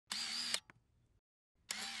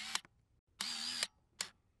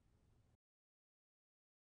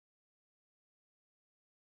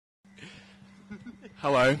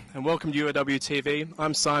Hello and welcome to Uowtv.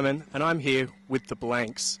 I'm Simon and I'm here with the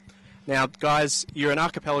Blanks. Now guys, you're an a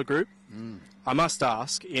cappella group. I must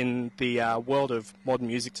ask, in the world of modern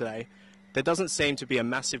music today, there doesn't seem to be a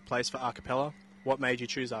massive place for a cappella. What made you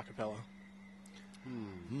choose a cappella?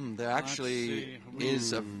 There actually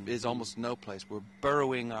is almost no place. We're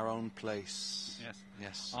burrowing our own place.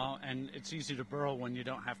 Yes. And it's easy to burrow when you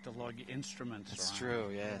don't have to lug instruments That's around. true,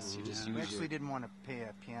 yes. You just use We actually didn't want to pay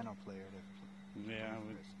a piano player to...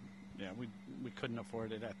 We couldn't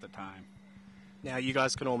afford it at the time. Now you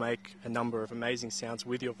guys can all make a number of amazing sounds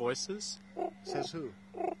with your voices. Says who?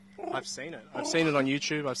 I've seen it. I've seen it on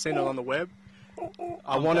YouTube. I've seen it on the web.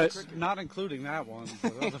 I want to... Not including that one.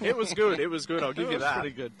 But It was good. It was good. I'll give you that.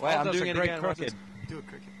 Pretty good. Wait, I'm does doing a it great again. crooked. Do a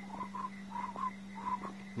cricket.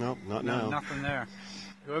 No, not No, now. nothing there.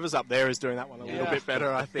 Whoever's up there is doing that one a little bit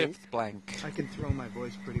better, I think. Fifth blank. I can throw my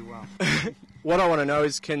voice pretty well. What I want to know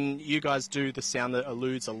is, can you guys do the sound that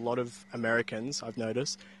eludes a lot of Americans, I've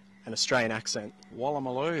noticed, an Australian accent?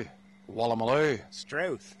 Wallamaloo. Wallamaloo.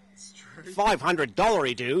 Struth.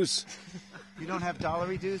 $500 dues. You don't have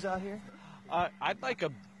dollary dues out here? I'd like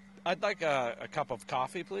a cup of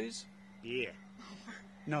coffee, please. Yeah.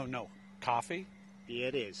 No, coffee. Yeah,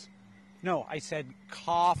 it is. No, I said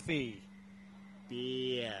coffee.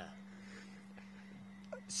 Yeah.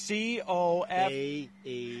 C-O-F.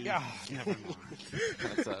 A-E. Oh, never mind.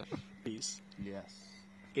 That's a... Yes. Yes.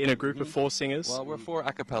 In a group of four singers? Well, we're four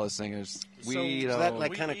a cappella singers. We Is don't... that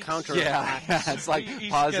like kind of counter? Yeah, it's like We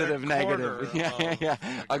each positive, get a negative. quarter Yeah.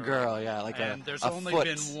 of A girl, yeah, like and a there's a only foot.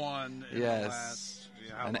 been one in the Yes. last...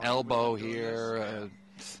 how An long elbow we've been doing here,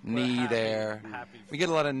 this? a knee happy- there. happy We get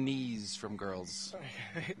a lot of knees from girls.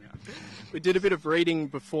 We did a bit of reading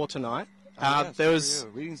before tonight. Yes, There good was... for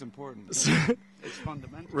you. Reading's important. It's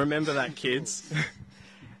fundamental. Remember that, kids.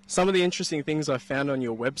 Some of the interesting things I found on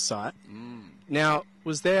your website. Now,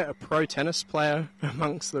 was there a pro tennis player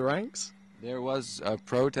amongst the ranks? There was a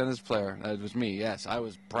pro tennis player. That was me. Yes, I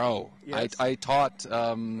was pro. Yes. I taught.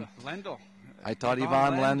 Lendl. I taught Ivan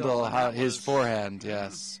Ivan Lendl, Lendl and how that his was- forehand.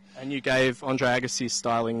 Yes, And you gave Andre Agassi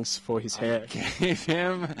stylings for his hair. gave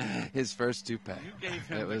him his first toupee. You gave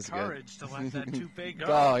him It the was good. courage to let that toupee go.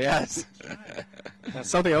 Oh yes. Now,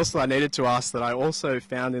 something else that I needed to ask that I also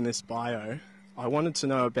found in this bio, I wanted to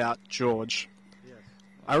know about George. Yes.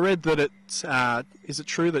 I read that is it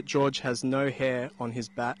true that George has no hair on his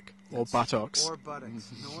back or buttocks? Or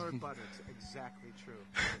buttocks. Nor buttocks. Exactly true.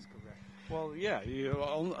 That is correct. Well, yeah,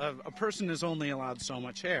 a person is only allowed so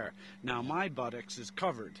much hair. Now, my buttocks is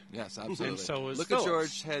covered. Yes, absolutely. And so is Look Phil's. at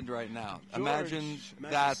George's head right now. Imagine Imagine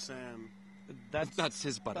that. Sam. That's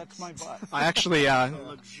his buttocks. That's my butt. I actually A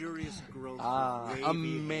luxurious growth. of A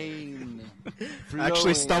wavy mane.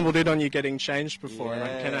 actually stumbled in on you getting changed before, and I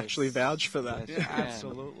can Yes. actually vouch for that. Yes, you can.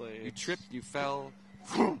 Absolutely. You tripped. You fell.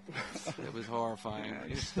 It was horrifying.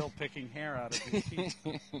 You're still picking hair out of your teeth.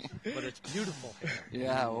 But it's beautiful hair.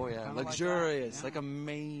 Yeah, oh yeah. Kinda like Luxurious, that, like a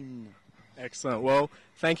mane. Excellent. Well,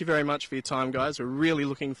 thank you very much for your time, guys. We're really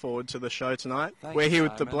looking forward to the show tonight. Thank We're you, here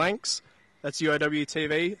with the Simon. Blanks. That's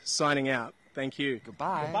UOWTV signing out. Thank you.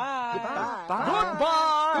 Goodbye. Goodbye.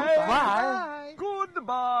 Goodbye.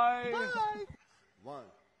 Goodbye. 1,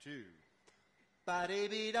 2.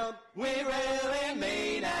 Ba-dee-dee-dum. We really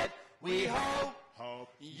mean it. We hope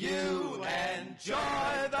you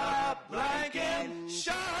enjoy the Blanking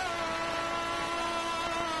Show.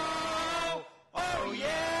 Oh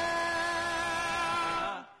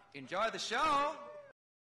yeah. Enjoy the show.